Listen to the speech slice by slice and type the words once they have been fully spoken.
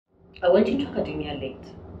I went into academia late.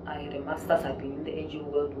 I had a master's. I've been in the NGO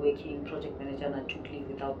world working project manager, and I took leave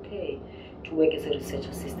without pay to work as a research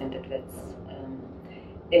assistant at VETS.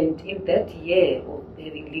 And in that year of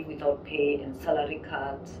having leave without pay and salary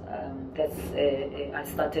cuts, I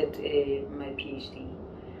started my PhD.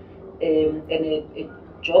 And a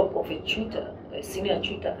job of a tutor, a senior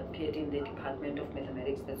tutor, appeared in the Department of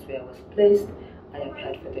Mathematics. That's where I was placed. I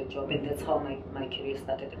applied for the job, and that's how my career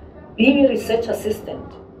started. Being a research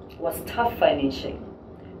assistant was tough financially,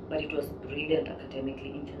 but it was brilliant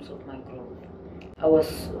academically in terms of my growth. I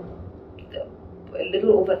was a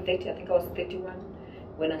little over 30, I think I was 31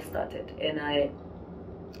 when I started, and I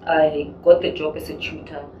got the job as a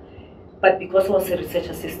tutor. But because I was a research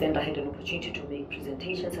assistant, I had an opportunity to make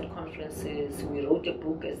presentations at conferences. We wrote a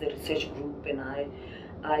book as the research group, and I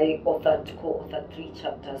co-authored 3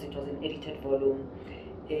 chapters. It was an edited volume.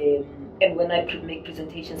 And when I make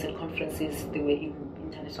presentations at conferences, they were in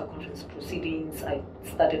international conference proceedings. I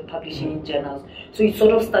started publishing in journals. So it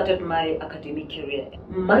sort of started my academic career.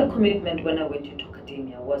 My commitment when I went into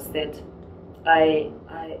academia was that I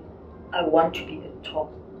want to be a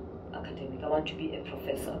top academic. I want to be a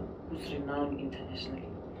professor who's renowned internationally.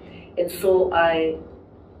 And so I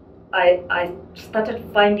started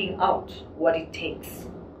finding out what it takes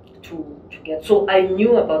to get. So I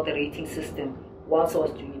knew about the rating system whilst I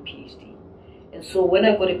was doing a PhD. And so when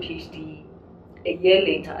I got a PhD, a year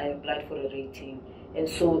later I applied for a rating. And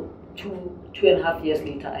so two and a half years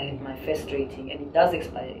later I had my first rating, and it does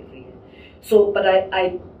expire every year. So, but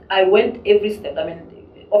I went every step. I mean,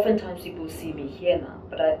 oftentimes people see me here now,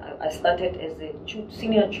 but I started as a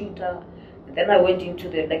senior tutor, and then I went into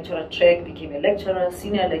the lecturer track, became a lecturer,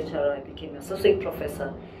 senior lecturer, I became associate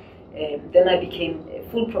professor, then I became a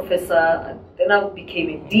full professor, then I became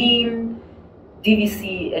a dean,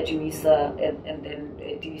 DVC at Geneva, and then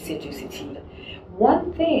DVC at UCT.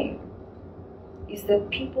 One thing is that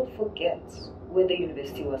people forget where the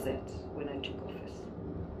university was at when I took office.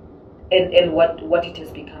 And what it has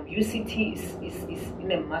become. UCT is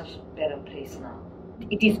in a much better place now.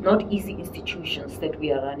 It is not easy institutions that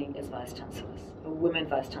we are running as vice chancellors, women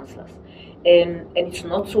vice chancellors, and it's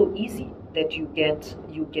not so easy that you get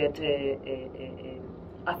a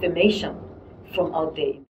affirmation from out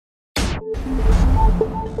there.